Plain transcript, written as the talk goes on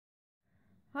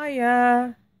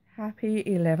Hiya! Happy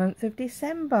 11th of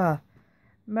December.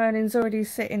 Merlin's already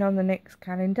sitting on the NYX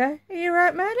calendar. Are you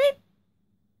right, Merlin?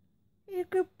 Are you a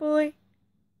good boy?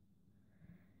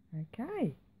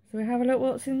 Okay, so we have a look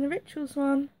what's in the rituals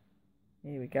one.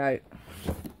 Here we go.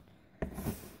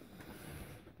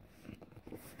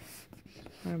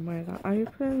 And where that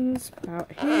opens, about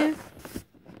here.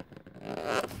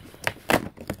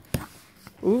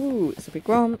 Ooh, it's a big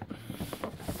one.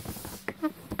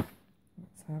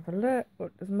 Let's have a look.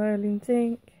 What does Merlin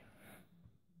think?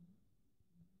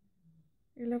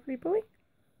 You lovely boy.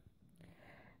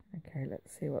 Okay,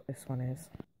 let's see what this one is.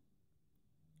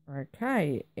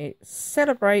 Okay, it's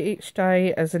celebrate each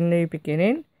day as a new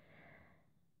beginning.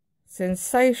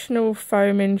 Sensational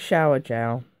foaming shower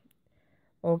gel.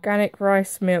 Organic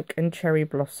rice milk and cherry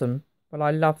blossom. Well,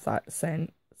 I love that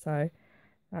scent, so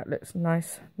that looks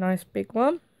nice. Nice big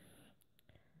one.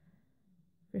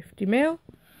 50 ml.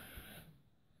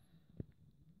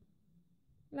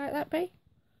 Like that, Bee?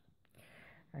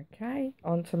 Okay,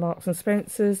 on to Marks and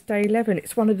Spencer's day 11.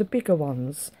 It's one of the bigger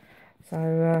ones.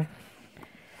 So,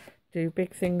 do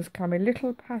big things come in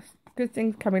little good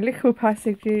things come in little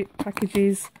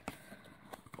packages,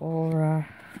 or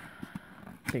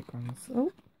big ones.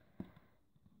 Oh,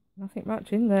 nothing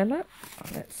much in there. Look,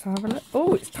 let's have a look.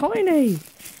 Oh, it's tiny.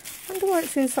 I wonder why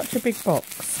it's in such a big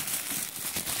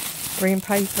box. Green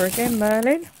paper again,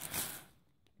 Merlin.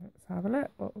 Let's have a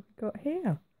look. What have we got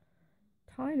here?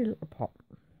 Tiny little pot.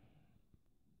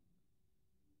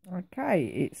 Okay,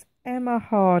 it's Emma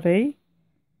Hardy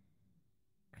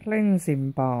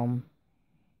cleansing balm,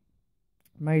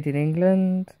 made in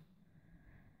England.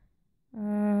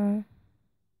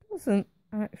 Doesn't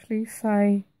actually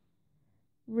say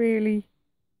really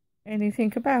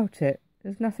anything about it.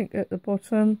 There's nothing at the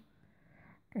bottom.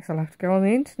 Guess I'll have to go on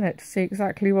the internet to see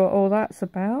exactly what all that's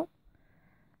about.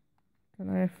 Don't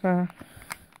know if well,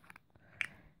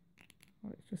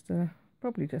 it's just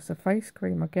probably just a face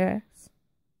cream, I guess.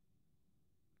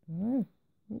 Oh,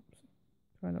 oops.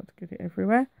 Try not to get it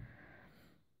everywhere.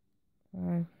 So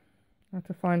I have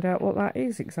to find out what that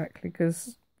is exactly,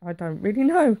 because I don't really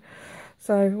know.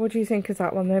 So what do you think of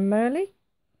that one then, Merlin?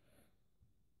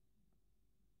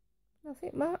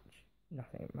 Nothing much?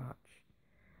 Nothing much.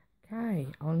 Okay,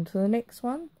 on to the next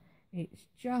one. It's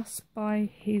Just by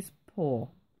His Paw.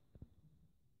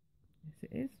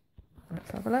 Yes, it is.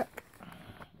 Let's have a look.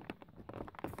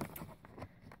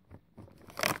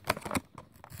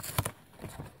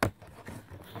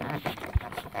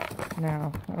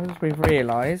 Now, as we've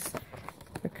realised,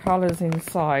 the colours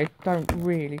inside don't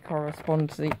really correspond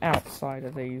to the outside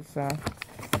of these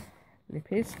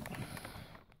lippies.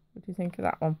 What do you think of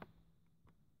that one?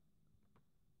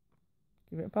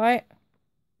 Give it a bite?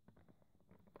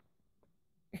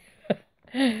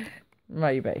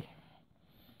 Maybe.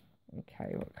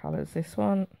 Okay, what colour is this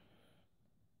one?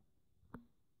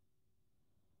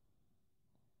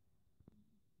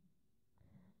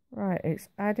 Right, it's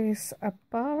Addis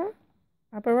Abara?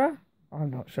 I'm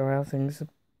not sure how things are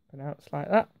pronounced like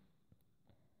that.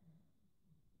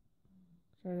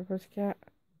 Show the pussycat.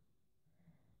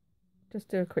 Just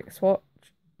do a quick swatch.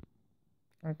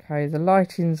 Okay, the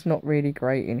lighting's not really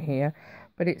great in here,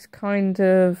 but it's kind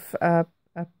of a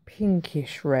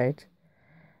pinkish red.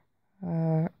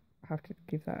 I'll have to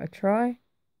give that a try.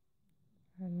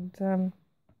 And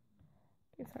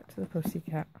give that to the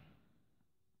pussycat.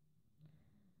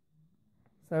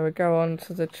 So we go on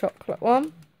to the chocolate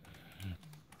one.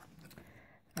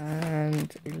 And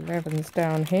 11's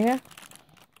down here.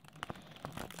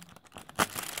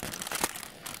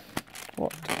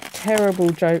 What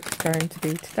terrible joke's going to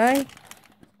be today?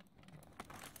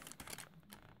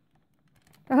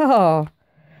 Ah,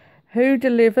 who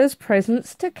delivers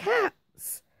presents to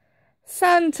cats?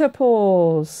 Santa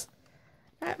Paws.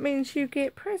 That means you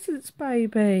get presents,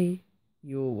 baby.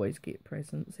 You always get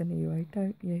presents anyway,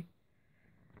 don't you?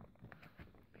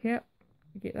 Yep,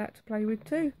 you get that to play with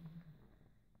too.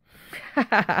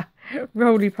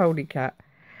 Roly-poly cat.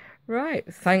 Right,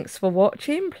 thanks for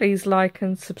watching. Please like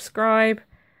and subscribe.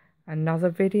 Another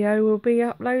video will be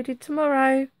uploaded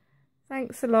tomorrow.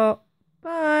 Thanks a lot.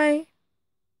 Bye.